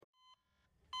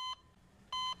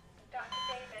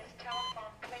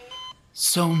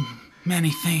So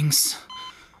many things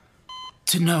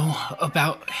to know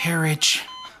about Harridge.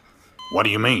 What do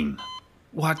you mean?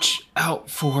 Watch out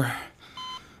for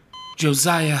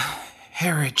Josiah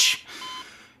Harridge.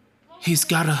 He's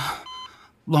got a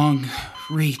long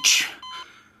reach.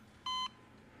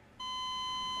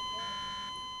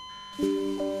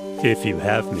 If you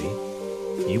have me,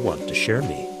 you want to share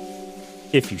me.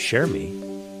 If you share me,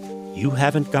 you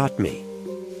haven't got me.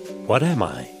 What am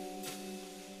I?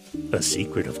 A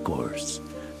secret, of course,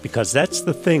 because that's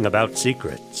the thing about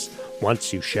secrets.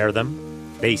 Once you share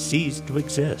them, they cease to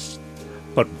exist.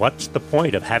 But what's the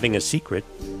point of having a secret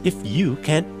if you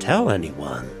can't tell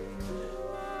anyone?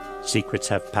 Secrets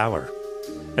have power,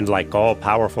 and like all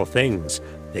powerful things,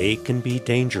 they can be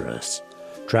dangerous.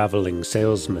 Traveling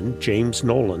salesman James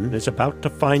Nolan is about to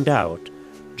find out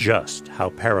just how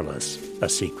perilous a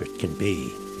secret can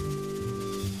be.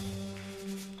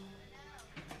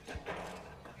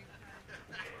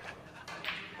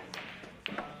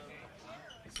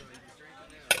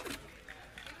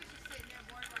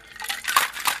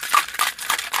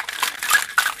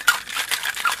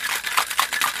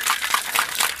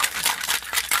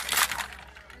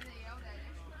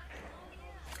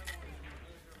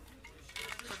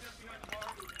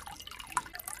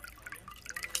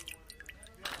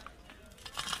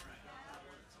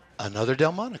 Another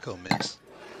Delmonico, miss.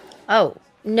 Oh,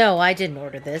 no, I didn't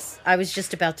order this. I was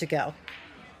just about to go.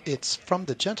 It's from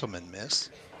the gentleman, miss.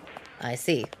 I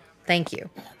see. Thank you.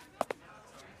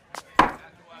 Do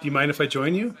you mind if I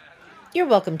join you? You're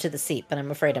welcome to the seat, but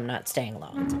I'm afraid I'm not staying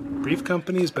long. Brief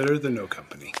company is better than no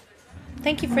company.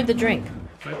 Thank you for the drink.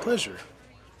 My pleasure.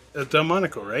 A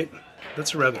Delmonico, right?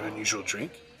 That's a rather unusual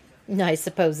drink. I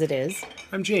suppose it is.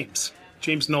 I'm James.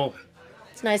 James Nolan.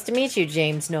 It's nice to meet you,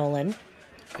 James Nolan.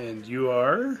 And you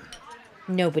are?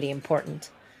 Nobody important.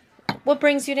 What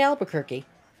brings you to Albuquerque?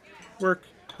 Work.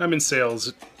 I'm in sales.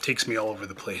 It takes me all over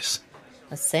the place.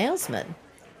 A salesman?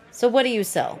 So what do you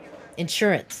sell?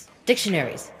 Insurance,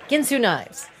 dictionaries, Ginsu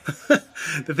knives.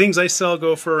 The things I sell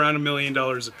go for around $1 million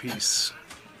a piece.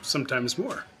 Sometimes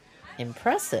more.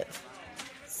 Impressive.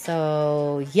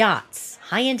 So, yachts,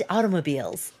 high-end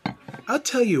automobiles. I'll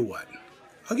tell you what.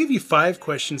 I'll give you 5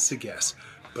 questions to guess.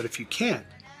 But if you can't,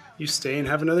 you stay and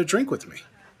have another drink with me.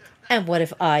 And what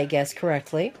if I guess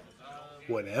correctly?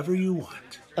 Whatever you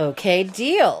want. Okay,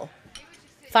 deal.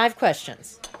 5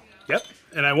 questions. Yep,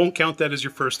 and I won't count that as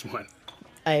your first one.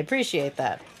 I appreciate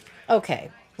that.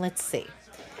 Okay, let's see.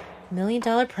 $1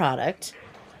 million product.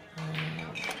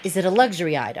 Is it a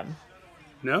luxury item?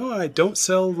 No, I don't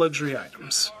sell luxury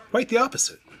items. Quite the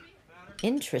opposite.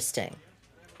 Interesting.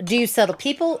 Do you sell to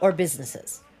people or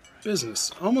businesses?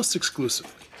 Business, almost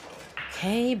exclusively.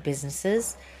 Okay,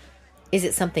 businesses. Is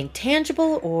it something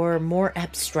tangible or more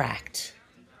abstract?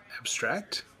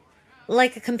 Abstract?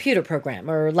 Like a computer program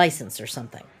or license or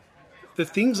something. The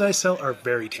things I sell are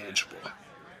very tangible.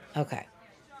 Okay.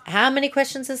 How many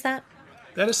questions is that?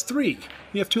 That is 3.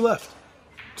 You have 2 left.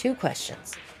 2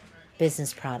 questions.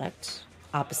 Business product,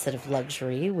 opposite of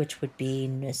luxury, which would be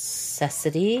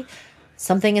necessity,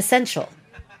 something essential.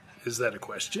 Is that a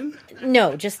question?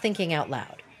 No, just thinking out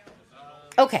loud.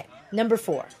 Okay, number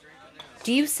 4.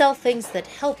 Do you sell things that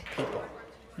help people?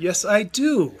 Yes, I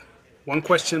do. 1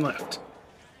 question left.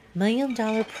 $1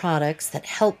 million products that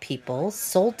help people,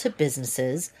 sold to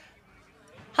businesses.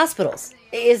 Hospitals.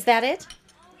 Is that it?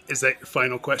 Is that your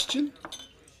final question?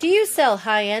 Do you sell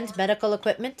high-end medical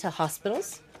equipment to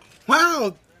hospitals?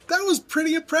 Wow, that was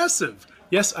pretty impressive.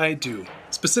 Yes, I do.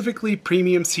 Specifically,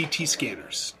 premium CT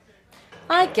scanners.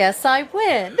 I guess I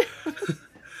win.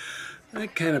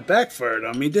 That kind of backfired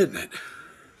on me, didn't it?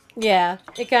 Yeah,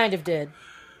 it kind of did.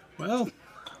 Well,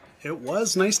 it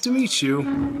was nice to meet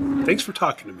you. Thanks for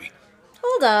talking to me.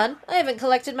 Hold on, I haven't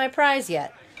collected my prize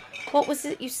yet. What was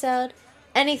it you said?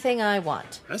 Anything I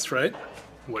want. That's right.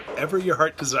 Whatever your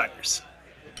heart desires.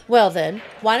 Well then,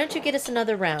 why don't you get us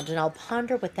another round and I'll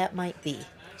ponder what that might be.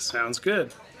 Sounds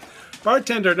good.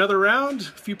 Bartender, another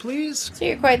round, if you please. So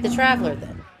you're quite the traveler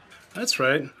then. That's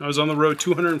right. I was on the road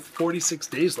 246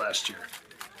 days last year.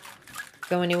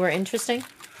 Go anywhere interesting?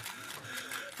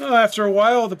 Oh, after a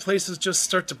while, the places just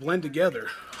start to blend together.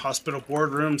 Hospital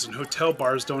boardrooms and hotel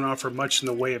bars don't offer much in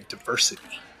the way of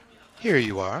diversity. Here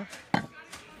you are.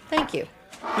 Thank you.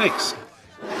 Thanks.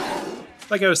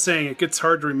 Like I was saying, it gets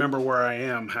hard to remember where I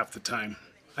am half the time.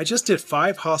 I just did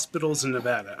 5 hospitals in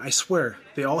Nevada. I swear,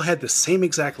 they all had the same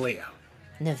exact layout.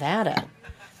 Nevada?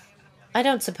 I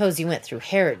don't suppose you went through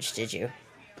Harridge, did you?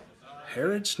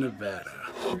 Harridge, Nevada.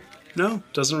 No,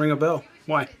 doesn't ring a bell.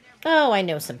 Why? Oh, I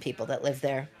know some people that live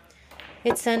there.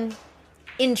 It's an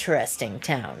interesting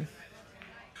town.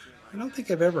 I don't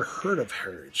think I've ever heard of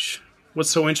Harridge. What's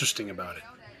so interesting about it?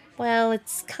 Well,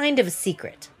 it's kind of a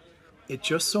secret. It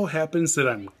just so happens that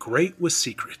I'm great with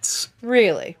secrets.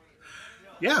 Really?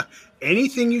 Yeah,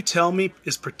 anything you tell me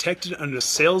is protected under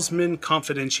salesman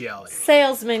confidentiality.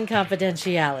 Salesman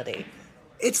confidentiality.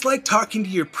 It's like talking to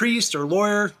your priest or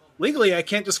lawyer. Legally, I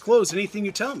can't disclose anything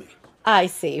you tell me. I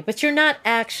see, but you're not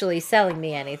actually selling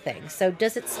me anything, so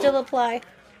does it still apply?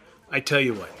 I tell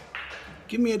you what,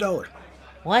 give me $1.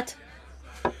 What?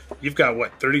 You've got,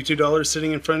 what, $32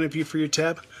 sitting in front of you for your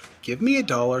tab? Give me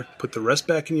 $1, put the rest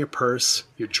back in your purse.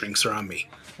 Your drinks are on me.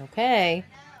 Okay.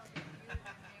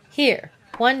 Here,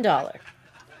 $1.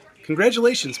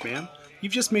 Congratulations, ma'am.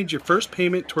 You've just made your first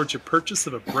payment towards your purchase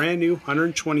of a brand new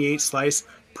 128-slice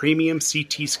premium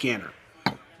CT scanner.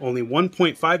 Only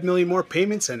 1.5 million more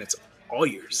payments and it's all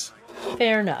yours.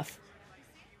 Fair enough.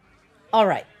 All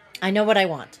right, I know what I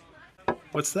want.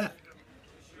 What's that?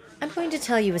 I'm going to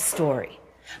tell you a story,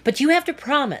 but you have to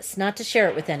promise not to share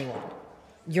it with anyone.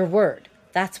 Your word,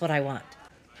 that's what I want.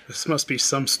 This must be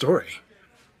some story.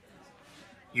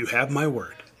 You have my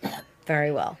word.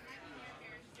 Very well.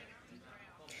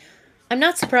 I'm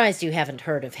not surprised you haven't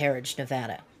heard of Harridge,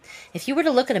 Nevada. If you were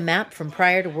to look at a map from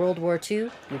prior to World War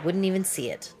II, you wouldn't even see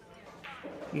it.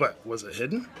 What, was it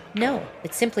hidden? No,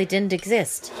 it simply didn't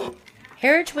exist.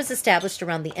 Harridge was established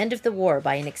around the end of the war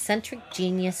by an eccentric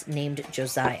genius named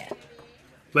Josiah.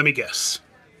 Let me guess.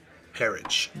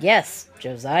 Harridge. Yes,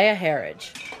 Josiah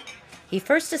Harridge. He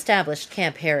first established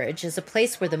Camp Harridge as a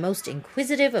place where the most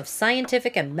inquisitive of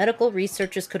scientific and medical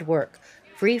researchers could work,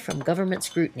 free from government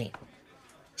scrutiny.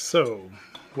 So,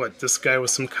 what, this guy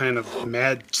was some kind of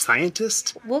mad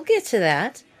scientist? We'll get to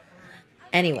that.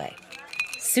 Anyway,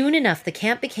 soon enough the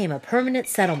camp became a permanent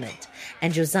settlement,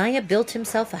 and Josiah built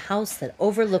himself a house that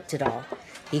overlooked it all.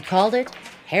 He called it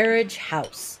Harridge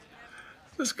House.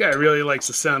 This guy really likes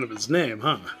the sound of his name,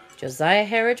 huh? Josiah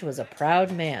Harridge was a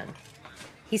proud man.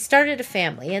 He started a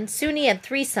family, and soon he had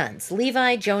 3 sons,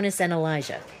 Levi, Jonas, and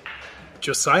Elijah.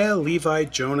 Josiah, Levi,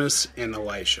 Jonas, and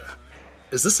Elijah.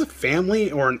 Is this a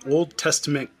family or an Old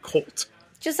Testament cult?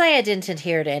 Josiah didn't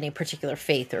adhere to any particular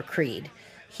faith or creed.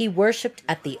 He worshipped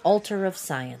at the altar of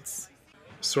science.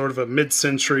 Sort of a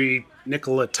mid-century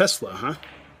Nikola Tesla, huh?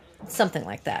 Something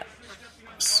like that.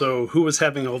 So who was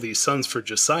having all these sons for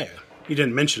Josiah? He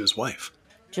didn't mention his wife.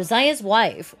 Josiah's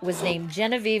wife was named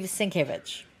Genevieve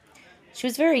Sienkiewicz. She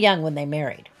was very young when they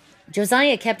married.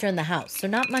 Josiah kept her in the house, so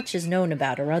not much is known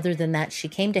about her other than that she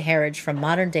came to Harridge from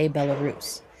modern-day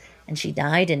Belarus, and she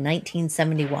died in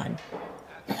 1971.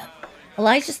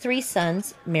 Elijah's 3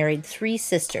 sons married 3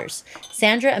 sisters,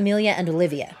 Sandra, Amelia, and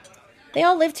Olivia. They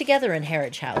all lived together in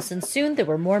Harridge House, and soon there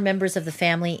were more members of the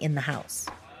family in the house.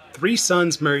 3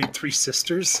 sons married 3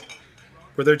 sisters?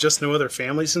 Were there just no other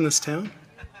families in this town?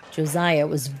 Josiah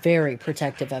was very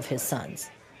protective of his sons,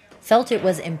 felt it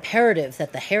was imperative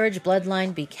that the Harridge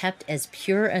bloodline be kept as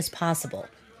pure as possible.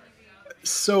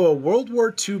 So a World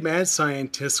War II mad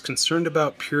scientist concerned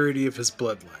about purity of his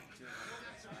bloodline.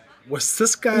 Was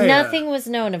this guy... Nothing was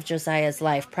known of Josiah's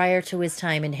life prior to his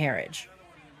time in Harridge.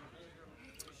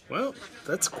 Well,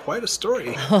 that's quite a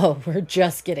story. Oh, we're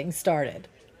just getting started.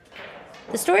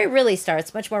 The story really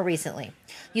starts much more recently.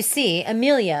 You see,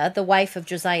 Amelia, the wife of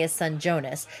Josiah's son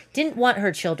Jonas, didn't want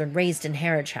her children raised in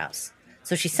Harridge House,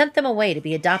 so she sent them away to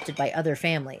be adopted by other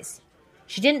families.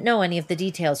 She didn't know any of the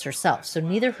details herself, so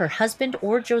neither her husband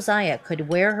or Josiah could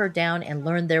wear her down and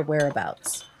learn their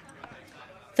whereabouts.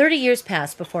 30 years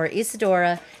passed before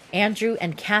Isadora, Andrew,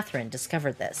 and Catherine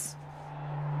discovered this.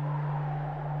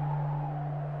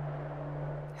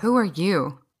 Who are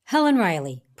you? Helen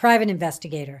Riley, private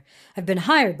investigator. I've been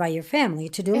hired by your family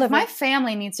to deliver... If my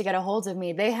family needs to get a hold of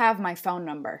me, they have my phone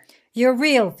number. Your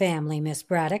real family, Miss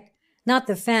Braddock, not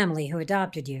the family who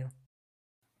adopted you.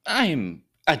 I'm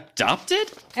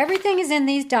adopted? Everything is in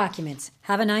these documents.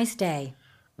 Have a nice day.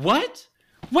 What?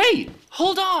 Wait,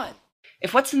 hold on.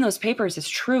 If what's in those papers is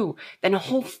true, then a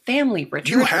whole family, Richard.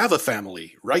 You have a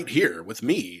family right here with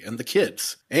me and the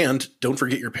kids. And don't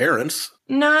forget your parents.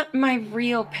 Not my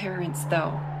real parents,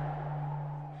 though.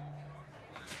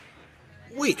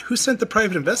 Wait, who sent the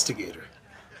private investigator?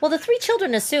 Well, the 3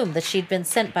 children assumed that she'd been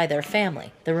sent by their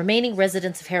family, the remaining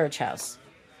residents of Harridge House.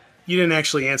 You didn't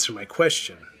actually answer my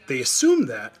question. They assumed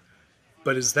that,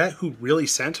 but is that who really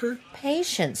sent her?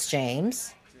 Patience,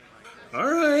 James.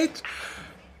 All right.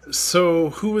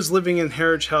 So, who was living in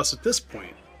Harridge House at this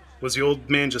point? Was the old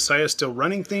man Josiah still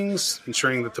running things,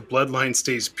 ensuring that the bloodline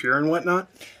stays pure and whatnot?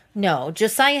 No,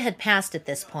 Josiah had passed at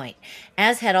this point,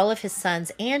 as had all of his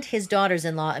sons and his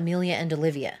daughters-in-law Amelia and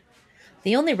Olivia.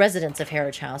 The only residents of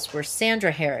Harridge House were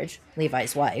Sandra Harridge,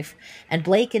 Levi's wife, and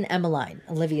Blake and Emmeline,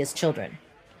 Olivia's children.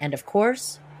 And of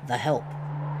course, the help.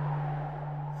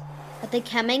 Are they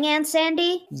coming, Aunt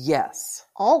Sandy? Yes.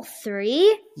 All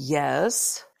three?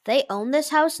 Yes. They own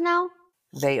this house now?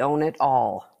 They own it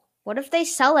all. What if they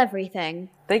sell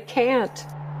everything? They can't.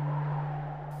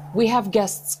 We have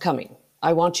guests coming.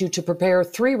 I want you to prepare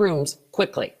 3 rooms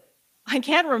quickly. I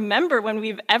can't remember when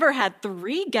we've ever had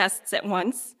 3 guests at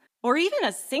once, or even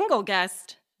a single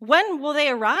guest. When will they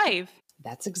arrive?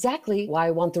 That's exactly why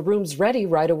I want the rooms ready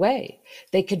right away.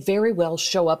 They could very well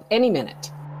show up any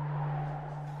minute.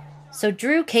 So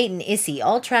Drew, Kate, and Issy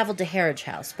all traveled to Harridge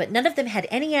House, but none of them had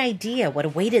any idea what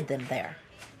awaited them there.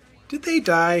 Did they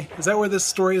die? Is that where this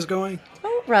story is going?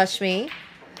 Don't rush me.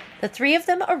 The 3 of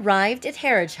them arrived at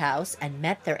Harridge House and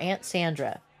met their Aunt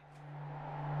Sandra.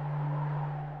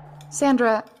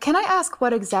 Sandra, can I ask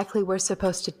what exactly we're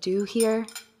supposed to do here?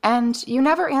 And you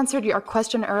never answered your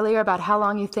question earlier about how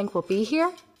long you think we'll be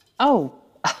here? Oh,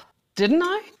 didn't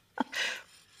I?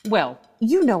 Well,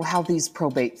 you know how these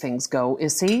probate things go,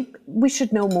 Issy. We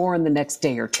should know more in the next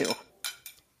day or 2.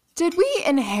 Did we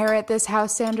inherit this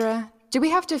house, Sandra? Do we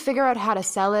have to figure out how to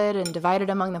sell it and divide it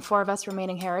among the 4 of us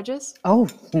remaining Harridges? Oh,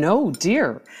 no,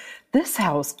 dear. This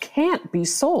house can't be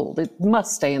sold. It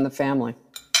must stay in the family.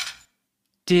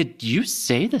 Did you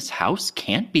say this house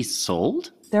can't be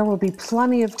sold? There will be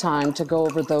plenty of time to go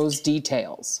over those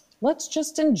details. Let's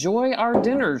just enjoy our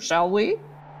dinner, shall we?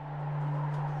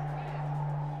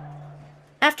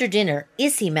 After dinner,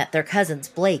 Issy met their cousins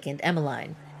Blake and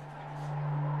Emmeline.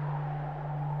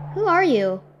 Who are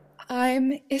you?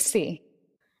 I'm Issy.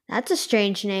 That's a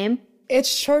strange name. It's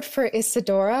short for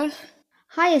Isadora.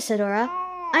 Hi, Isadora.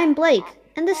 I'm Blake,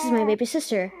 and this is my baby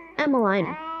sister,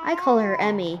 Emmeline. I call her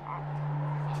Emmy.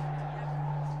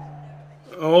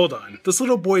 Hold on. This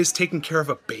little boy is taking care of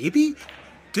a baby?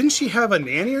 Didn't she have a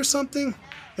nanny or something?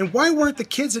 And why weren't the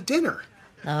kids at dinner?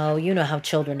 Oh, you know how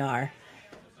children are.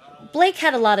 Blake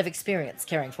had a lot of experience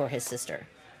caring for his sister.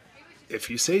 If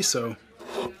you say so.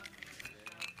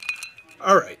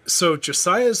 Alright, so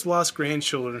Josiah's lost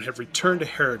grandchildren have returned to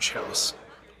Harridge House.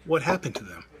 What happened to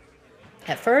them?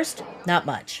 At first, not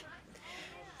much.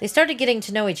 They started getting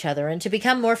to know each other and to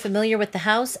become more familiar with the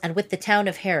house and with the town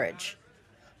of Harridge.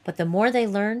 But the more they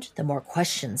learned, the more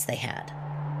questions they had.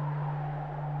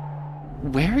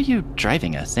 Where are you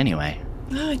driving us, anyway?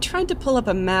 I tried to pull up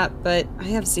a map, but I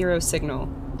have 0 signal.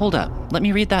 Hold up, let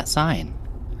me read that sign.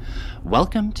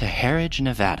 Welcome to Harridge,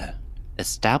 Nevada.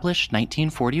 Established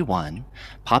 1941,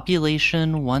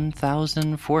 population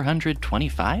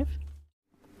 1,425?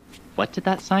 What did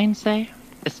that sign say?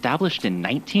 Established in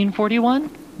 1941?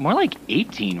 More like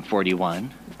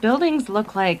 1841. Buildings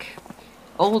look like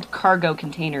old cargo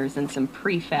containers and some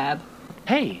prefab.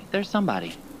 Hey, there's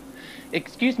somebody.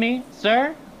 Excuse me,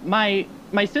 sir? My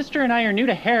sister and I are new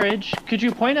to Harridge. Could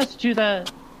you point us to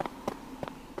the...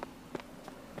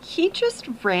 He just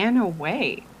ran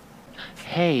away.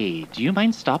 Hey, do you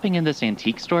mind stopping in this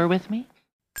antique store with me?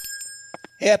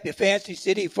 Help your fancy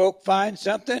city folk find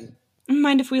something?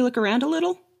 Mind if we look around a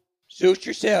little? Suit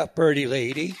yourself, pretty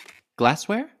lady.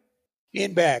 Glassware?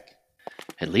 In back.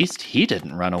 At least he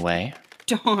didn't run away.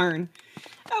 Darn.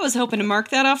 I was hoping to mark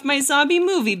that off my zombie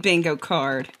movie bingo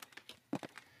card.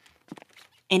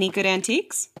 Any good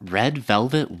antiques? Red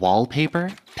velvet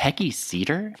wallpaper, Pecky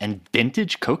cedar, and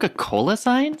vintage Coca-Cola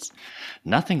signs?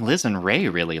 Nothing Liz and Ray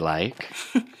really like.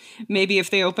 Maybe if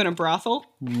they open a brothel?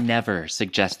 Never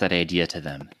suggest that idea to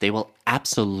them. They will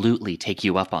absolutely take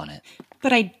you up on it.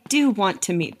 But I do want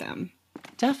to meet them.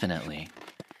 Definitely.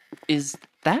 Is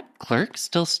that clerk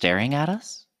still staring at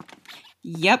us?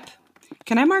 Yep.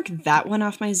 Can I mark that one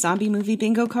off my zombie movie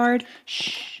bingo card?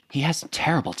 Shh. He has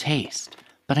terrible taste.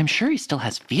 But I'm sure he still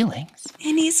has feelings.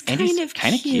 And he's kind of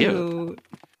cute.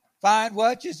 Find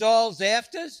what you all's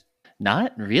afters?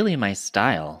 Not really my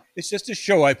style. It's just a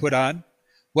show I put on.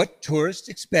 What tourists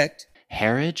expect.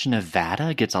 Harridge,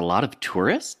 Nevada gets a lot of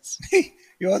tourists?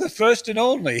 You're the first and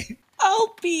only.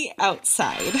 I'll be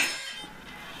outside.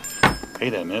 Hey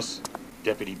there, miss.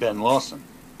 Deputy Ben Lawson.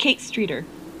 Kate Streeter.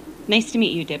 Nice to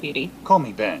meet you, Deputy. Call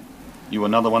me Ben. You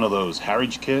another one of those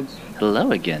Harridge kids?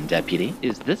 Hello again, Deputy.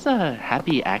 Is this a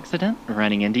happy accident,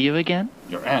 running into you again?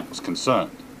 Your aunt was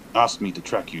concerned. Asked me to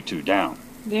track you 2 down.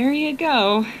 There you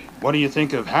go. What do you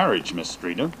think of Harridge, Miss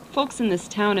Streeter? Folks in this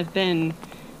town have been,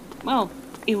 well,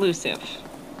 elusive.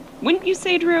 Wouldn't you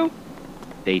say, Drew?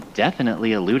 They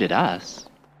definitely eluded us.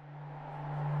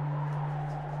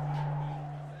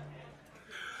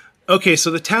 Okay,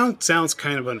 so the town sounds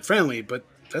kind of unfriendly, but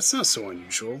that's not so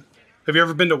unusual. Have you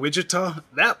ever been to Wichita?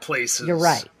 That place is... You're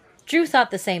right. Drew thought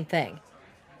the same thing.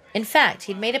 In fact,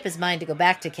 he'd made up his mind to go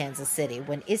back to Kansas City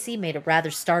when Issy made a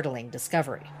rather startling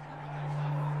discovery.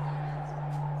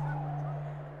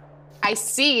 I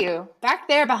see you, back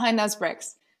there behind those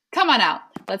bricks. Come on out.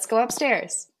 Let's go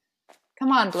upstairs.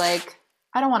 Come on, Blake.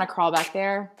 I don't want to crawl back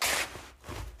there.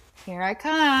 Here I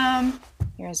come.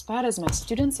 You're as bad as my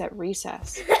students at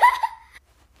recess.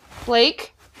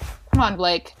 Blake? Come on,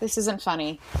 Blake. This isn't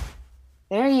funny.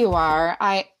 There you are.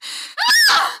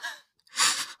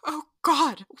 Oh,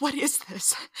 God. What is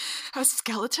this? A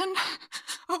skeleton?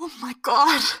 Oh, my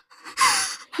God.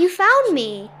 You found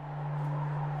me.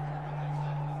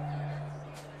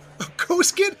 A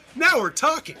ghost kid? Now we're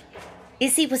talking.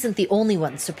 Issy wasn't the only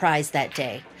one surprised that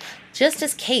day. Just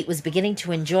as Kate was beginning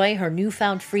to enjoy her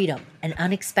newfound freedom, an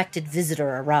unexpected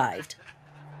visitor arrived.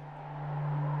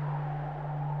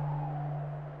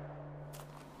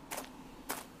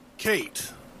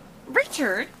 Kate.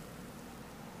 Richard?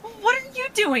 What are you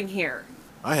doing here?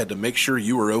 I had to make sure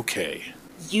you were okay.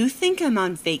 You think I'm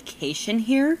on vacation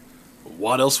here?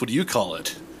 What else would you call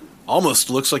it? Almost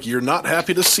looks like you're not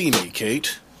happy to see me,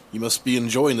 Kate. You must be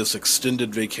enjoying this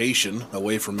extended vacation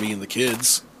away from me and the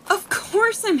kids. Of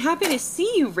course I'm happy to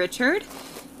see you, Richard.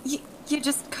 You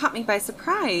just caught me by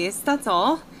surprise, that's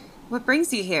all. What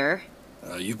brings you here?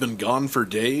 You've been gone for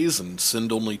days and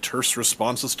send only terse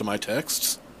responses to my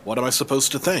texts? What am I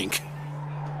supposed to think?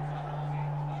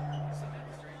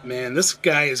 Man, this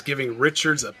guy is giving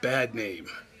Richards a bad name.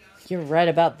 You're right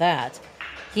about that.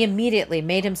 He immediately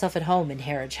made himself at home in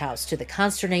Harridge House to the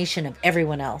consternation of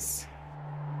everyone else.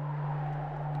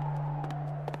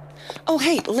 Oh,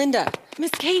 hey, Linda.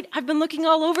 Miss Kate, I've been looking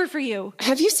all over for you.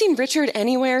 Have you seen Richard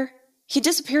anywhere? He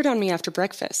disappeared on me after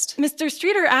breakfast. Mr.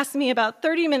 Streeter asked me about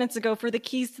 30 minutes ago for the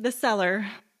keys to the cellar.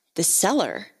 The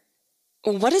cellar?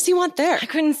 What does he want there? I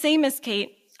couldn't say, Miss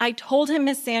Kate. I told him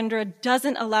Miss Sandra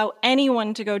doesn't allow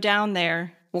anyone to go down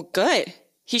there. Well, good.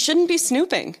 He shouldn't be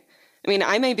snooping. I mean,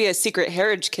 I may be a secret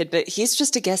Harridge kid, but he's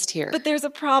just a guest here. But there's a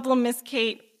problem, Miss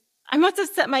Kate. I must have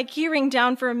set my keyring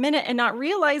down for a minute and not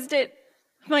realized it.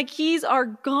 My keys are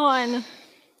gone.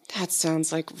 That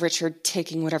sounds like Richard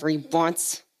taking whatever he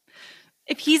wants.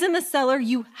 If he's in the cellar,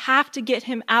 you have to get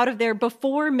him out of there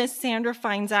before Miss Sandra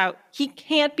finds out. He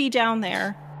can't be down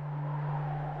there.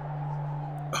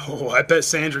 Oh, I bet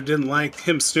Sandra didn't like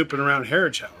him snooping around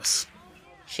Harridge House.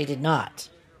 She did not.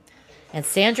 And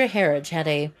Sandra Harridge had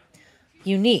a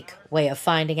unique way of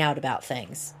finding out about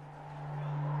things.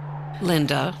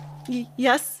 Linda?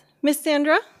 Yes, Miss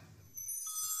Sandra?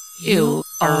 You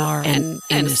are an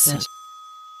innocent.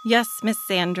 Yes, Miss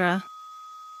Sandra.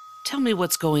 Tell me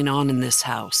what's going on in this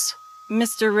house.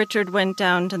 Mr. Richard went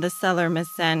down to the cellar,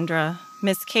 Miss Sandra.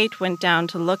 Miss Kate went down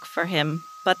to look for him,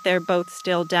 but they're both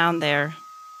still down there.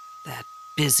 That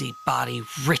busybody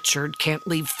Richard can't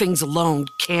leave things alone,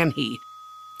 can he?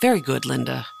 Very good,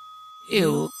 Linda.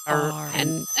 You are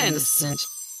an innocent.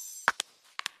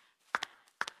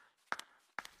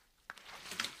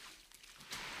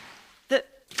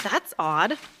 That's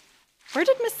odd. Where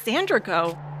did Miss Sandra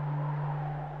go?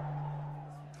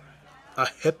 A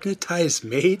hypnotized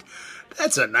maid?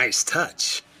 That's a nice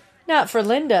touch. Not for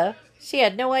Linda. She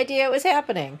had no idea it was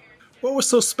happening. What was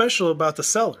so special about the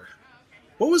cellar?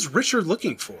 What was Richard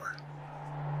looking for?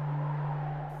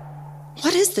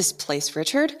 What is this place,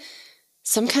 Richard?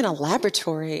 Some kind of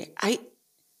laboratory. I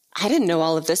didn't know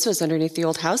all of this was underneath the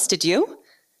old house, did you?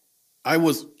 I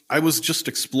was just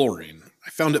exploring.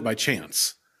 I found it by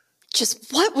chance.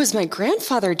 Just what was my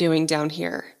grandfather doing down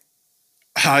here?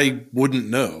 I wouldn't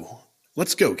know.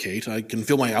 Let's go, Kate. I can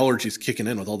feel my allergies kicking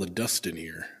in with all the dust in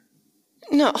here.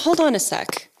 No, hold on a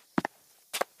sec.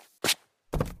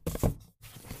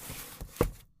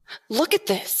 Look at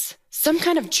this. Some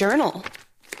kind of journal.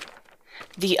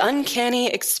 The Uncanny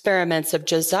Experiments of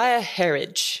Josiah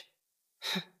Harridge.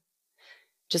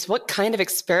 Just what kind of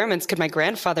experiments could my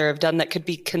grandfather have done that could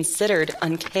be considered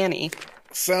uncanny?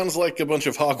 Sounds like a bunch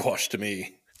of hogwash to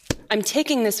me. I'm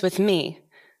taking this with me.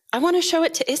 I want to show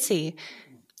it to Issy.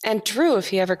 And Drew if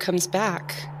he ever comes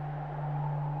back.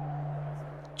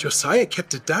 Josiah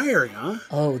kept a diary, huh?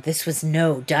 Oh, this was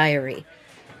no diary.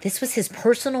 This was his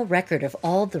personal record of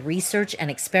all the research and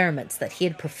experiments that he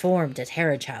had performed at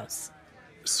Harridge House.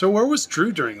 So where was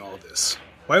Drew during all this?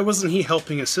 Why wasn't he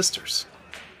helping his sisters?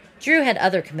 Drew had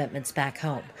other commitments back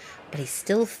home, but he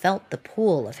still felt the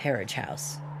pull of Harridge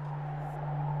House.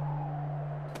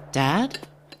 Dad?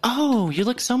 Oh, you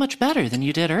look so much better than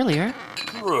you did earlier.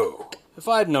 Drew, if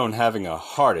I'd known having a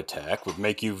heart attack would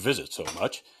make you visit so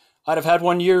much, I'd have had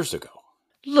one years ago.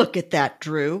 Look at that,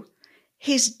 Drew.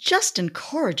 He's just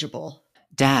incorrigible.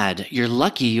 Dad, you're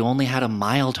lucky you only had a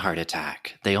mild heart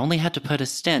attack. They only had to put a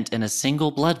stent in a single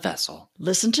blood vessel.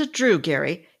 Listen to Drew,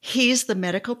 Gary. He's the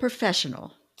medical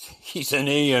professional. He's an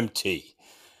EMT.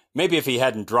 Maybe if he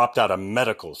hadn't dropped out of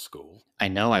medical school. I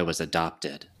know I was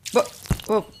adopted.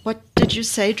 What did you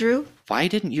say, Drew? Why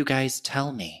didn't you guys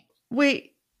tell me?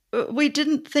 We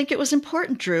didn't think it was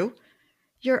important, Drew.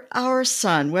 You're our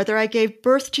son, whether I gave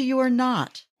birth to you or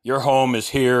not. Your home is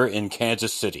here in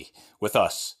Kansas City, with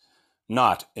us,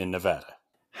 not in Nevada.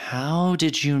 How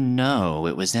did you know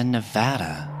it was in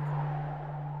Nevada?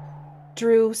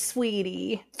 Drew,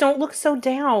 sweetie, don't look so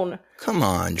down. Come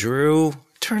on, Drew.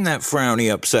 Turn that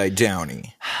frowny upside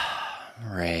downy.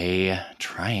 Ray,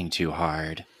 trying too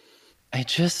hard. I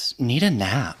just need a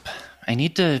nap. I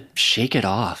need to shake it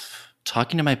off.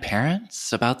 Talking to my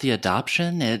parents about the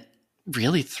adoption, it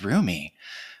really threw me.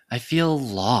 I feel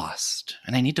lost,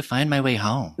 and I need to find my way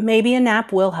home. Maybe a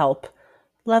nap will help.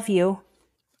 Love you.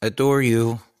 Adore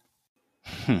you.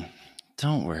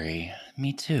 Don't worry.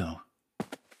 Me too.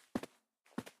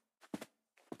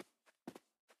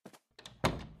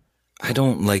 I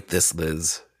don't like this,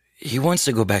 Liz. He wants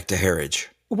to go back to Harridge.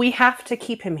 We have to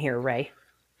keep him here, Ray.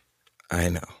 I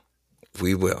know.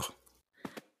 We will.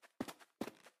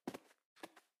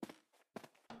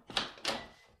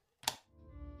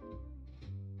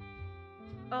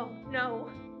 Oh, no.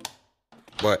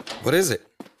 What is it?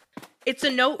 It's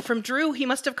a note from Drew. He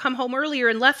must have come home earlier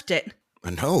and left it. A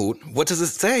note? What does it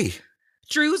say?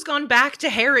 Drew's gone back to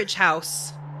Harridge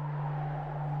House.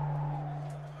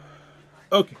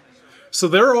 Okay, so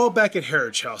they're all back at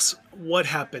Harridge House. What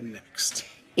happened next?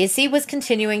 Issy was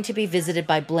continuing to be visited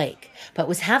by Blake, but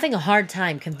was having a hard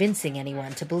time convincing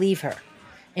anyone to believe her.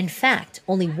 In fact,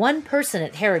 only one person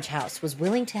at Harridge House was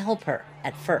willing to help her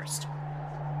at first.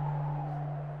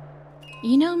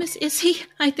 You know, Miss Issy,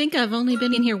 I think I've only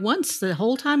been in here once the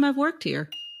whole time I've worked here.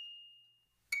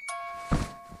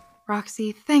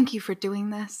 Roxy, thank you for doing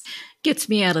this. Gets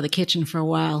me out of the kitchen for a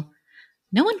while.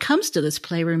 No one comes to this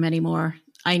playroom anymore.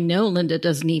 I know Linda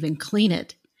doesn't even clean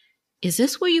it. Is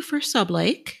this where you first saw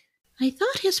Blake? I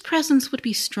thought his presence would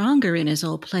be stronger in his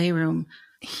old playroom.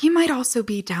 He might also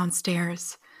be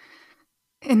downstairs.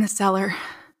 In the cellar.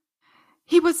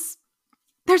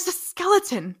 There's a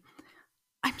skeleton.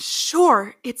 I'm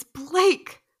sure it's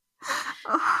Blake.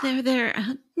 There.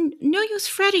 No use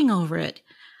fretting over it.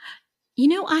 You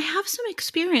know, I have some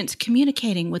experience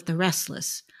communicating with the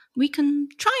restless. We can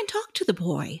try and talk to the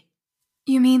boy.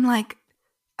 You mean like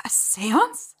a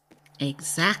seance?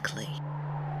 Exactly.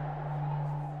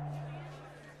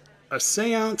 A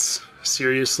seance?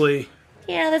 Seriously?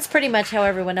 Yeah, that's pretty much how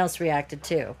everyone else reacted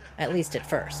too, at least at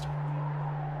first.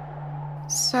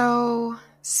 So,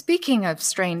 speaking of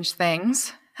strange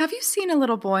things, have you seen a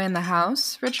little boy in the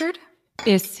house, Richard?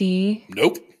 Is he?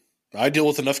 Nope. I deal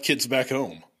with enough kids back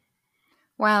home.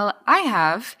 Well, I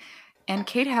have, and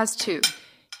Kate has too.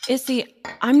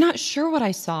 I'm not sure what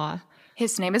I saw.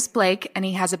 His name is Blake, and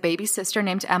he has a baby sister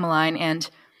named Emmeline, and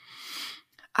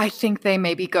I think they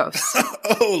may be ghosts.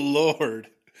 Oh, Lord.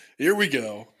 Here we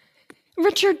go.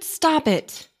 Richard, stop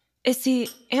it.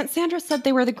 Aunt Sandra said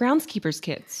they were the groundskeeper's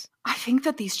kids. I think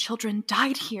that these children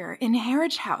died here in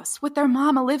Harridge House with their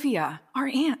mom, Olivia, our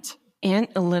aunt.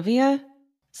 Aunt Olivia?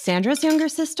 Sandra's younger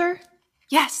sister?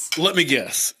 Yes. Let me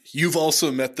guess. You've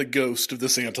also met the ghost of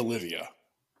this Aunt Olivia.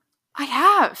 I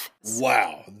have.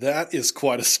 Wow, that is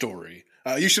quite a story.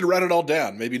 You should write it all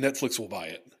down. Maybe Netflix will buy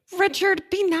it. Richard,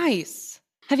 be nice.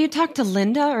 Have you talked to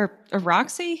Linda or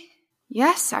Roxy?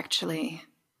 Yes, actually.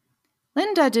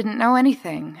 Linda didn't know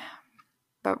anything.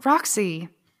 But Roxy...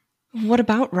 What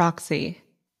about Roxy?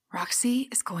 Roxy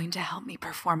is going to help me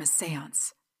perform a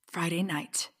seance Friday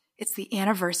night. It's the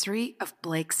anniversary of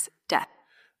Blake's death.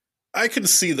 I can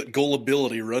see that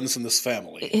gullibility runs in this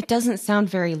family. It doesn't sound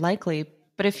very likely,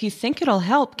 but if you think it'll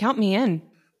help, count me in.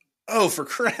 Oh, for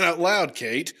crying out loud,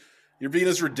 Kate. You're being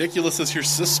as ridiculous as your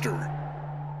sister.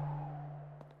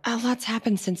 A lot's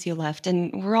happened since you left,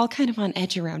 and we're all kind of on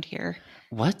edge around here.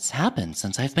 What's happened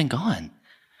since I've been gone?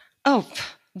 Oh,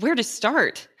 where to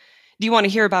start? Do you want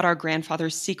to hear about our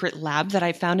grandfather's secret lab that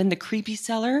I found in the creepy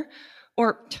cellar?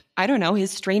 Or, I don't know, his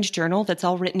strange journal that's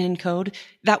all written in code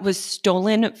that was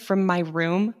stolen from my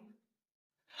room?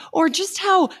 Or just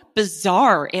how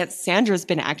bizarre Aunt Sandra's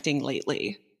been acting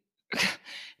lately?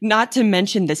 Not to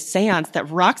mention the seance that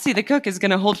Roxy the cook is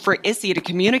going to hold for Issy to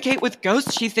communicate with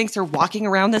ghosts she thinks are walking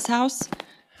around this house.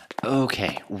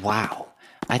 Okay, wow.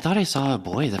 I thought I saw a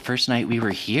boy the first night we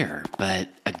were here, but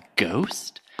a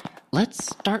ghost? Let's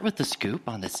start with the scoop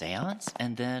on the seance,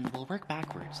 and then we'll work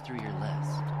backwards through your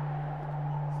list.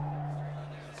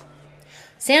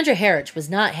 Sandra Harridge was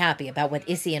not happy about what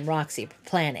Issy and Roxy were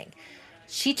planning.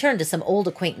 She turned to some old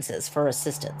acquaintances for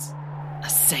assistance. A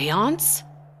seance?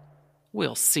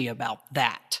 We'll see about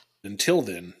that. Until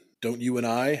then, don't you and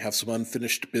I have some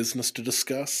unfinished business to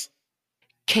discuss?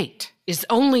 Kate is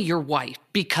only your wife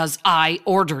because I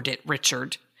ordered it,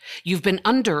 Richard. You've been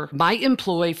under my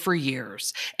employ for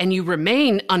years, and you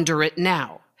remain under it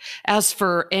now. As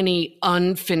for any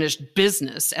unfinished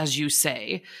business, as you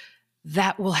say,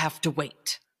 that will have to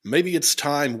wait. Maybe it's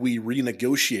time we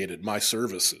renegotiated my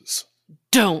services.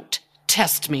 Don't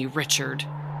test me, Richard.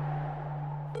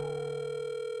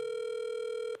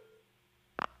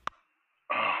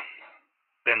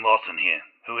 Ben Lawson here.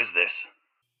 Who is this?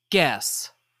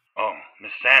 Guess. Oh,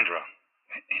 Miss Sandra.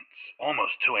 It's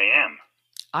almost 2 a.m.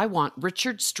 I want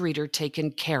Richard Streeter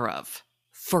taken care of.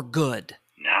 For good.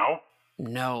 Now?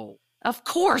 No. Of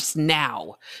course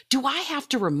now. Do I have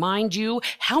to remind you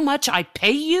how much I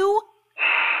pay you?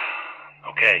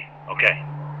 Okay.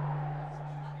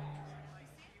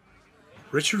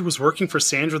 Richard was working for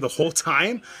Sandra the whole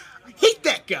time? I hate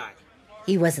that guy!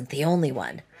 He wasn't the only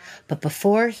one. But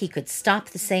before he could stop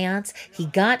the seance, he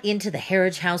got into the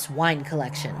Harridge House wine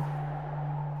collection.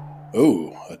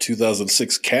 Oh, a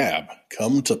 2006 cab.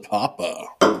 Come to Papa.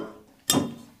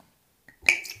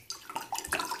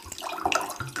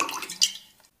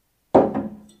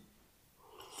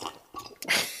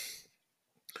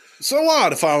 So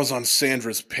odd if I was on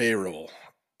Sandra's payroll.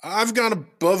 I've gone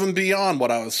above and beyond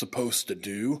what I was supposed to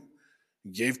do.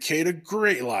 Gave Kate a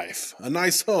great life, a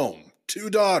nice home,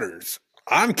 2 daughters.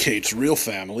 I'm Kate's real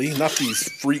family, not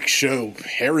these freak show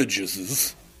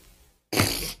Harridges.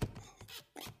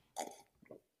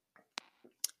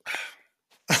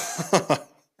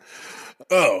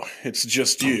 Oh, it's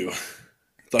just you.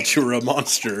 Thought you were a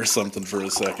monster or something for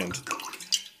a second.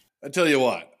 I tell you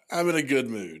what, I'm in a good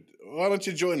mood. Why don't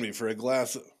you join me for a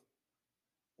glass of...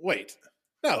 Wait,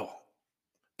 no.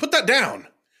 Put that down.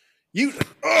 You...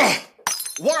 Ugh!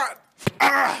 What?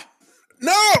 Ah!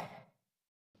 No!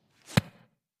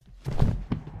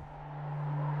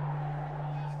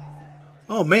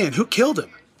 Oh man, who killed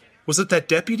him? Was it that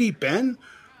deputy, Ben?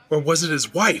 Or was it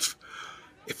his wife?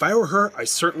 If I were her, I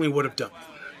certainly would have done it.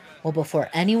 Well, before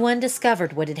anyone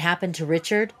discovered what had happened to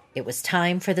Richard, it was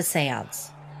time for the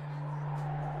seance.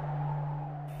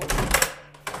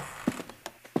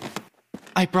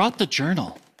 I brought the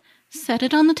journal. Set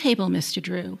it on the table, Mr.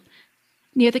 Drew.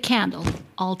 Near the candle.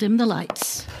 I'll dim the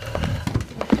lights.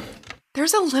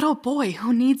 There's a little boy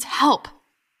who needs help,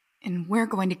 and we're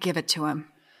going to give it to him.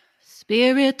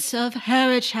 Spirits of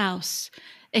Harridge House,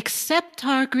 accept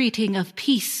our greeting of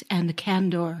peace and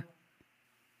candor.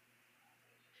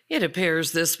 It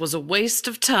appears this was a waste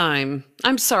of time.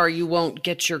 I'm sorry you won't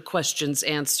get your questions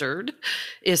answered,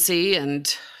 Issy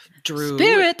and Drew.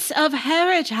 Spirits of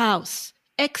Harridge House,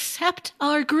 accept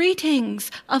our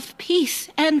greetings of peace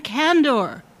and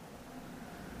candor.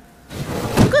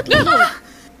 Good Lord!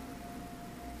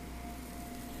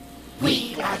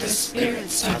 We are the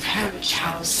spirits of Harridge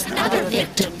House and other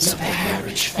victims of the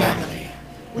Harridge family.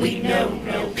 We know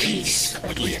no peace,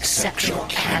 but we accept your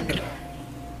candor.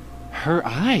 Her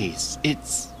eyes.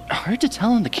 It's hard to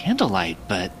tell in the candlelight,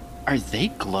 but are they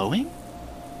glowing?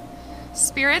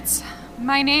 Spirits,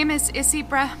 my name is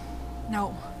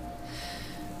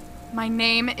My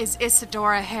name is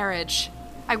Isadora Harridge.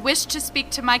 I wish to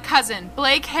speak to my cousin,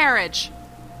 Blake Harridge.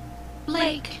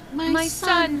 Blake, my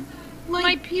son,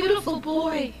 my beautiful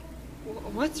boy.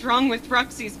 What's wrong with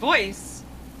Roxy's voice?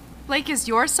 Blake is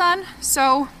your son?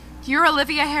 So, you're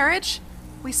Olivia Harridge?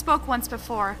 We spoke once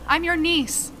before. I'm your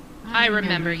niece. I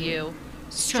remember you.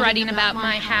 Strutting about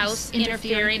my house,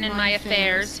 interfering in my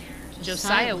affairs.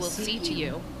 Josiah will see to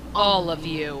you. All of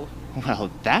you. Well,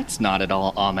 that's not at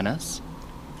all ominous.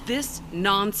 This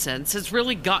nonsense has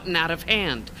really gotten out of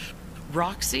hand.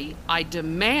 Roxy, I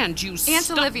demand you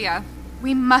Aunt Olivia,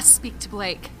 we must speak to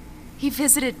Blake. He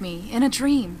visited me in a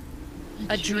dream.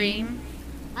 A dream?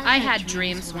 I had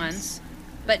dreams once.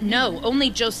 But no,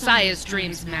 only Josiah's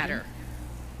dreams matter.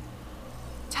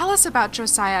 Tell us about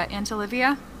Josiah, Aunt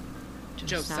Olivia.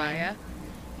 Josiah?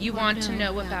 You want to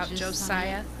know about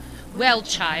Josiah? Well,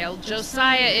 child,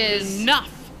 Josiah is...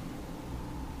 Enough!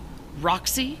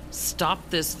 Roxy, stop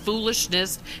this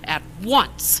foolishness at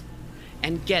once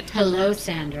and get... Hello,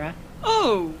 Sandra.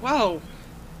 Oh, wow.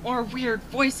 More weird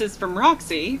voices from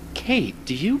Roxy. Kate,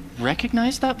 do you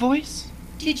recognize that voice?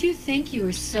 Did you think you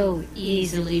were so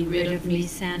easily rid of me,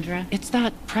 Sandra? It's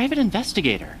that private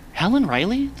investigator, Helen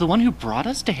Riley, the one who brought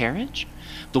us to Harridge,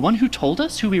 the one who told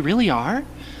us who we really are.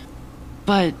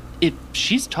 But if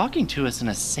she's talking to us in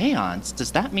a seance,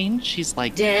 does that mean she's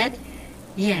like... Dead?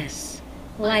 Yes.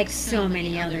 Like so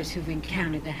many others who've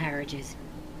encountered the Harridges.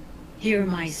 Hear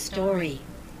my story.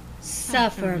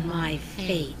 Suffer my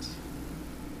fate.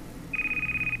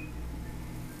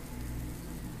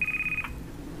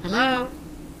 Hello?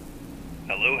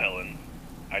 Hello, Helen.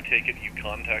 I take it you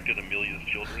contacted Amelia's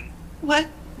children? What?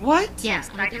 What? Yes,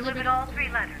 I delivered all 3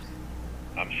 letters.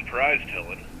 I'm surprised,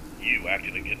 Helen. You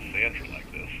acted against Sandra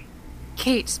like this.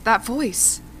 Kate, that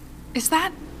voice. Is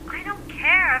that... I don't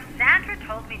care if Sandra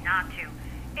told me not to.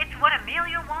 It's what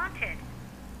Amelia wanted.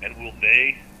 And will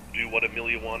they do what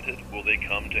Amelia wanted? Will they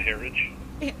come to Harridge?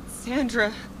 Aunt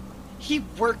Sandra, he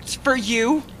worked for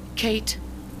you? Kate,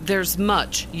 there's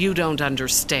much you don't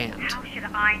understand. How should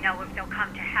I know if they'll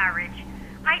come to Harridge?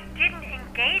 I didn't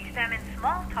engage them in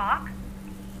small talk.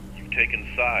 You've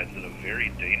taken sides in a very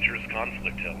dangerous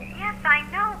conflict, Helen. Yes, I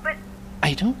know, but...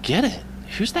 I don't get it.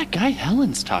 Who's that guy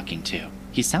Helen's talking to?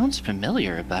 He sounds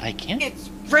familiar, but I can't... It's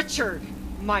Richard,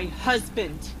 my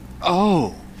husband.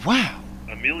 Oh, wow.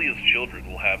 Amelia's children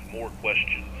will have more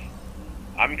questions.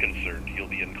 I'm concerned you'll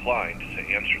be inclined to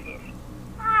answer them.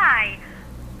 Why?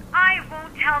 I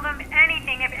won't tell them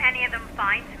anything if any of them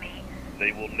finds me.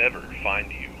 They will never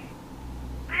find you.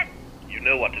 But... You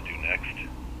know what to do next.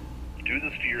 Do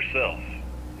this to yourself,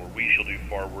 or we shall do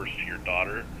far worse to your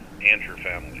daughter and her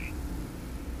family.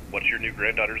 What's your new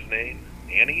granddaughter's name?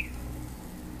 Annie?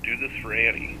 Do this for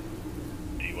Annie.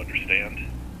 Do you understand?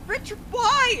 Richard,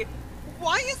 why?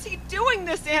 Why is he doing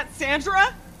this, Aunt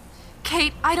Sandra?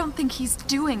 Kate, I don't think he's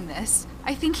doing this.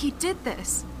 I think he did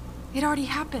this. It already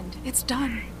happened. It's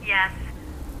done. Yes,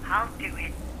 I'll do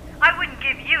it. I wouldn't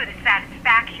give you the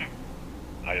satisfaction.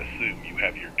 I assume you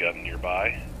have your gun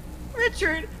nearby?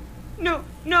 Richard! No,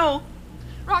 no!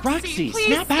 Roxy, please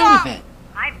snap stop. out of it!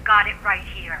 I've got it right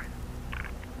here.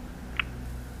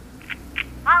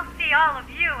 I'll see all of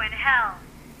you in hell.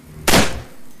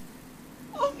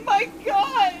 Oh my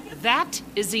God! That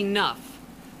is enough.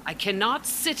 I cannot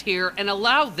sit here and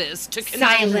allow this to continue.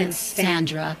 Silence,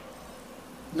 Sandra.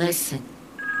 Listen.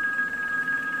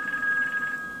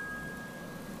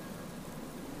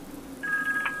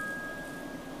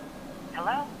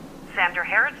 Hello? Sandra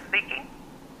Harridge speaking.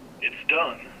 It's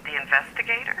done. The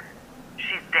investigator?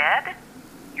 She's dead?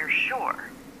 You're sure?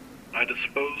 I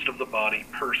disposed of the body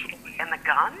personally. And the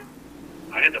gun?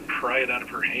 I had to pry it out of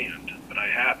her hand, but I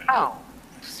have it. Oh.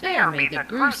 Spare me the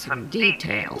gruesome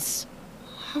details.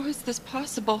 How is this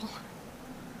possible?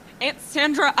 Aunt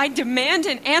Sandra, I demand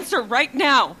an answer right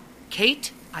now.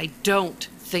 Kate, I don't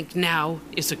think now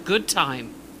is a good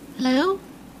time. Hello?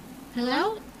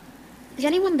 Hello? Is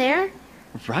anyone there?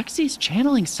 Roxy's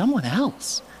channeling someone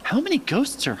else. How many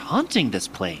ghosts are haunting this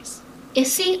place?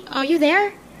 Issy, are you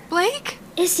there? Blake?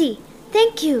 Issy,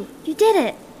 thank you. You did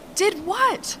it. Did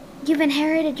what? You've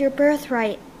inherited your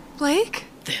birthright. Blake?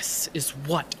 This is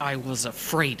what I was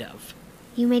afraid of.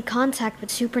 You made contact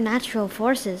with supernatural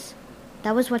forces.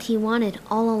 That was what he wanted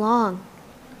all along.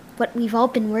 What we've all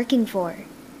been working for.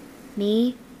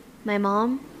 Me, my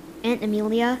mom, Aunt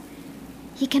Amelia.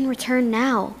 He can return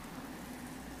now.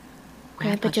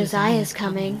 Grandpa Josiah's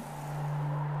coming.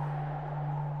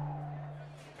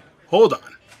 Hold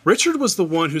on. Richard was the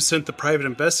one who sent the private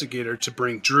investigator to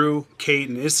bring Drew, Kate,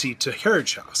 and Issy to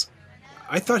Harridge House.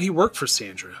 I thought he worked for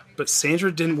Sandra, but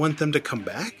Sandra didn't want them to come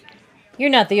back? You're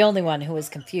not the only one who was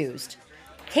confused.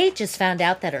 Kate just found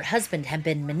out that her husband had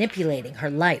been manipulating her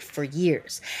life for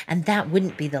years, and that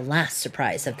wouldn't be the last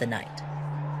surprise of the night.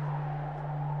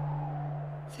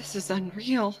 This is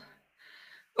unreal.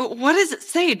 What does it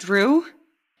say, Drew?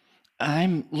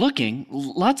 I'm looking.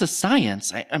 Lots of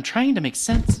science. I'm trying to make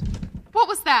sense. What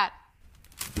was that?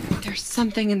 There's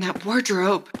something in that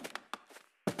wardrobe.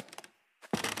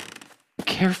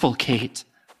 Careful, Kate.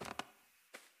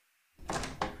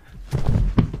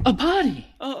 A body!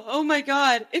 Oh my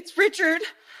God, it's Richard!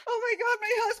 Oh my God,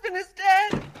 my husband is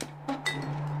dead!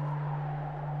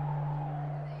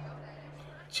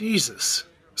 Jesus.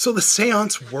 So the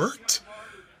seance worked?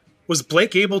 Was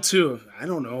Blake able to, I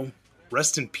don't know,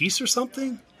 rest in peace or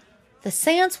something? The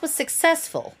seance was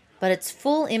successful, but its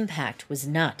full impact was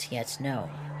not yet known.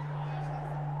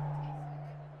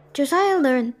 Josiah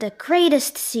learned the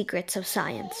greatest secrets of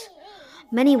science.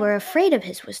 Many were afraid of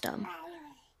his wisdom,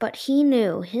 but he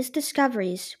knew his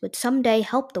discoveries would someday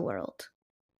help the world.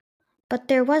 But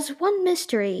there was one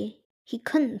mystery he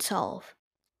couldn't solve: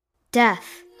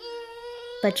 death.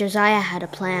 But Josiah had a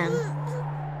plan.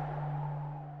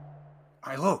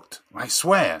 I looked, I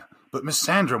swear, but Miss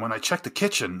Sandra, when I checked the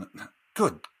kitchen,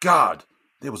 good God,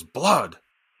 there was blood.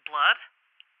 Blood?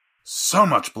 So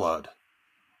much blood.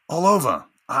 All over.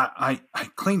 I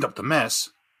cleaned up the mess,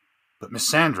 but Miss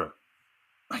Sandra,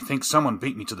 I think someone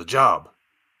beat me to the job.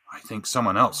 I think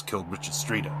someone else killed Richard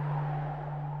Streeter.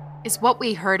 Is what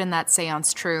we heard in that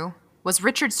seance true? Was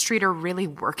Richard Streeter really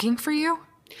working for you?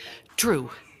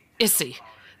 True. Issy,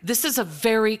 this is a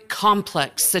very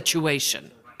complex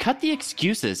situation. Cut the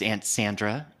excuses, Aunt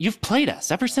Sandra. You've played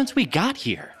us ever since we got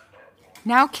here.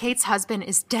 Now Kate's husband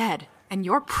is dead, and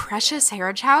your precious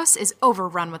Harridge house is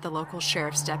overrun with the local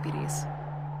sheriff's deputies.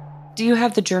 Do you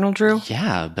have the journal, Drew?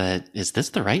 Yeah, but is this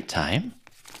the right time?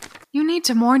 You need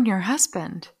to mourn your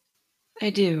husband. I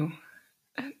do.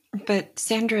 But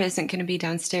Sandra isn't going to be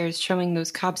downstairs showing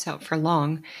those cops out for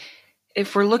long.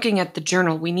 If we're looking at the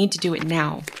journal, we need to do it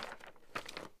now.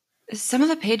 Some of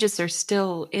the pages are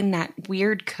still in that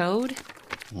weird code.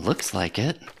 Looks like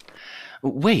it.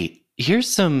 Wait, here's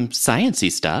some science-y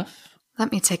stuff.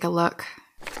 Let me take a look.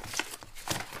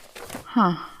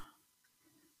 Huh.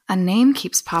 A name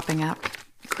keeps popping up.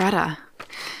 Greta.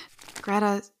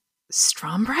 Greta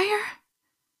Strombrier?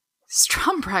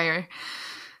 Strombrier.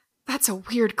 That's a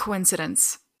weird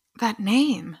coincidence. That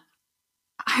name.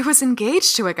 I was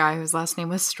engaged to a guy whose last name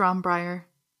was Strombrier.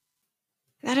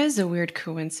 That is a weird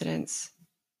coincidence.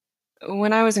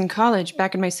 When I was in college,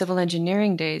 back in my civil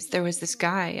engineering days, there was this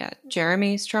guy,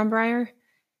 Jeremy Strombrier.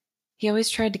 He always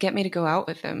tried to get me to go out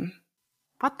with him.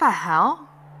 What the hell?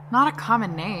 Not a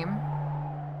common name.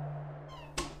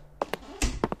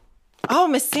 Oh,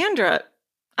 Miss Sandra,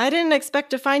 I didn't expect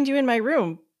to find you in my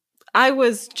room. I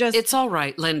was just... It's all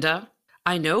right, Linda.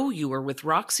 I know you were with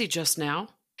Roxy just now,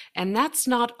 and that's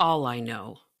not all I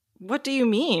know. What do you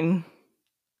mean?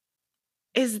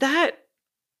 Is that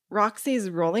Roxy's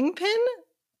rolling pin?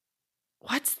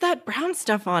 What's that brown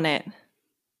stuff on it?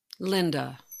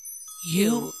 Linda,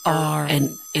 you are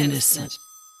an innocent.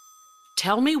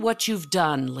 Tell me what you've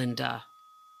done, Linda.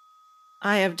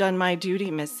 I have done my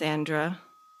duty, Miss Sandra.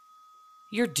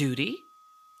 Your duty?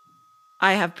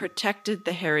 I have protected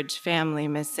the Harridge family,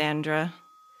 Miss Sandra.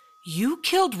 You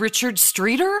killed Richard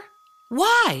Streeter?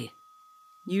 Why?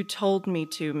 You told me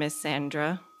to, Miss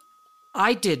Sandra.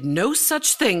 I did no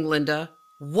such thing, Linda.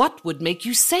 What would make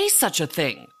you say such a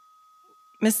thing?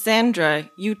 Miss Sandra,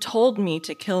 you told me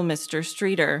to kill Mr.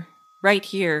 Streeter, right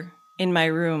here, in my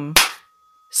room.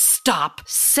 Stop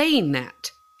saying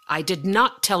that. I did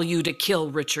not tell you to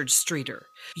kill Richard Streeter.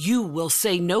 You will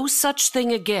say no such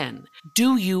thing again.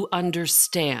 Do you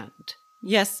understand?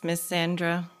 Yes, Miss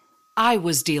Sandra. I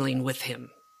was dealing with him.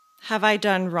 Have I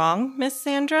done wrong, Miss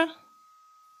Sandra?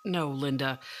 No,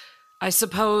 Linda. I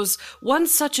suppose one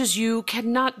such as you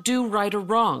cannot do right or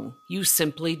wrong. You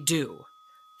simply do.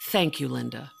 Thank you,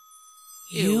 Linda.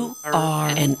 You are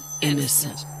an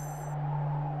innocent.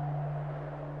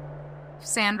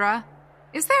 Sandra,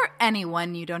 is there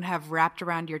anyone you don't have wrapped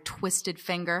around your twisted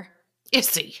finger?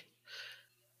 Issy,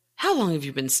 how long have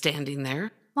you been standing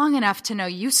there? Long enough to know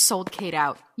you sold Kate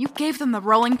out. You gave them the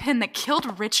rolling pin that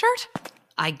killed Richard?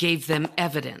 I gave them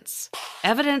evidence.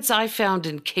 Evidence I found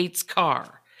in Kate's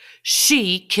car.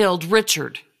 She killed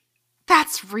Richard.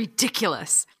 That's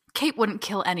ridiculous. Kate wouldn't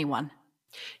kill anyone.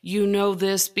 You know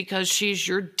this because she's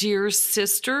your dear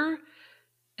sister?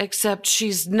 Except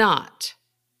she's not.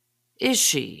 Is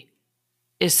she,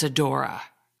 Isadora?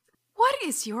 What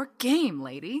is your game,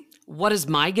 lady? What is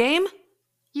my game?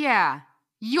 Yeah,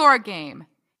 your game.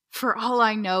 For all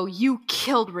I know, you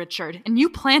killed Richard, and you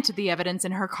planted the evidence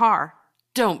in her car.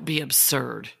 Don't be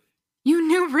absurd. You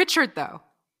knew Richard, though.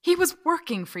 He was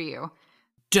working for you.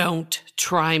 Don't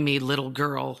try me, little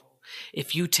girl.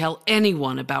 If you tell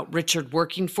anyone about Richard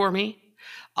working for me,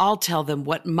 I'll tell them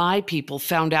what my people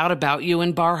found out about you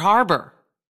in Bar Harbor.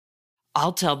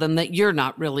 I'll tell them that you're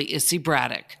not really Issy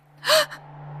Braddock.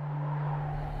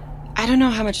 I don't know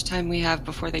how much time we have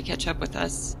before they catch up with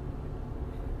us.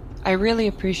 I really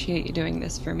appreciate you doing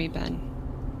this for me, Ben.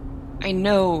 I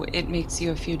know it makes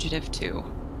you a fugitive, too.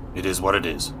 It is what it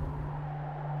is.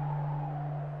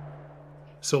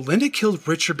 So Linda killed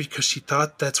Richard because she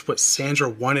thought that's what Sandra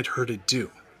wanted her to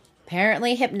do.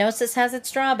 Apparently, hypnosis has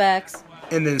its drawbacks.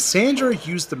 And then Sandra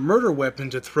used the murder weapon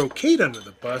to throw Kate under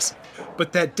the bus,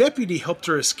 but that deputy helped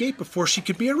her escape before she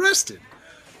could be arrested.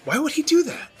 Why would he do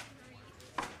that?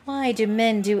 Why do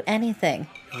men do anything?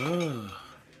 Oh.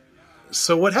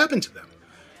 So what happened to them?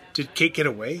 Did Kate get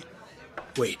away?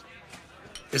 Wait,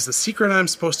 is the secret I'm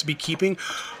supposed to be keeping?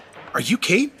 Are you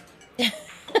Kate?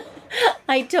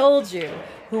 I told you,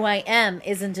 who I am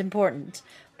isn't important.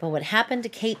 But what happened to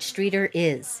Kate Streeter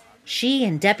is. She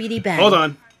and Deputy Ben... Hold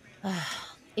on.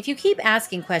 If you keep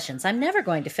asking questions, I'm never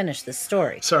going to finish this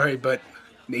story. Sorry, but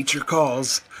nature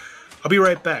calls. I'll be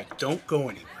right back. Don't go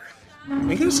anywhere. And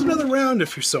get us another round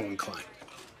if you're so inclined.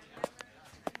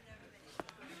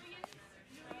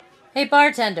 Hey,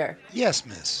 bartender. Yes,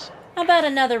 miss. How about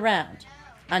another round?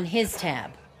 on his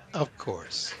tab. Of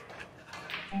course.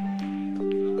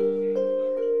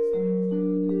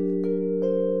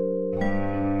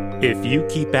 If you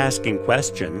keep asking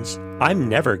questions, I'm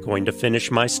never going to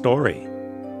finish my story.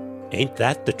 Ain't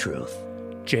that the truth?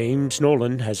 James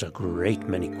Nolan has a great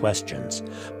many questions,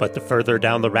 but the further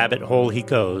down the rabbit hole he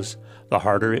goes, the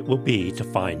harder it will be to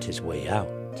find his way out.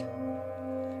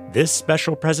 This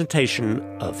special presentation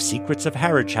of Secrets of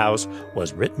Harridge House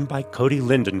was written by Cody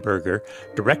Lindenberger,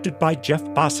 directed by Jeff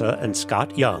Bassa and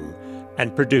Scott Young,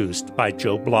 and produced by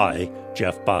Joe Bly,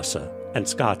 Jeff Bassa, and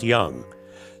Scott Young.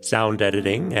 Sound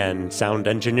editing and sound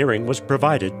engineering was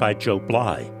provided by Joe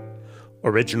Bly.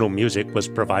 Original music was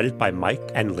provided by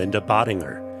Mike and Linda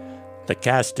Bottinger. The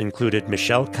cast included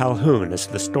Michelle Calhoun as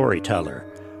the storyteller,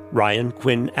 Ryan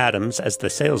Quinn Adams as the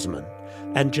salesman,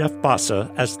 and Jeff Bassa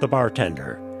as the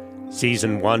bartender.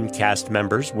 Season 1 cast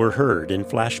members were heard in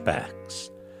flashbacks.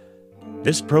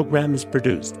 This program is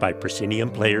produced by Proscenium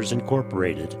Players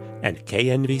Incorporated and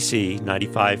KNVC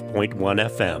 95.1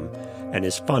 FM and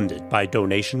is funded by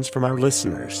donations from our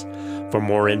listeners. For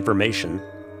more information,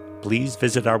 please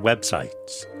visit our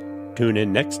websites. Tune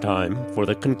in next time for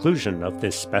the conclusion of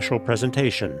this special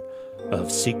presentation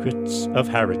of Secrets of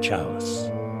Harridge House.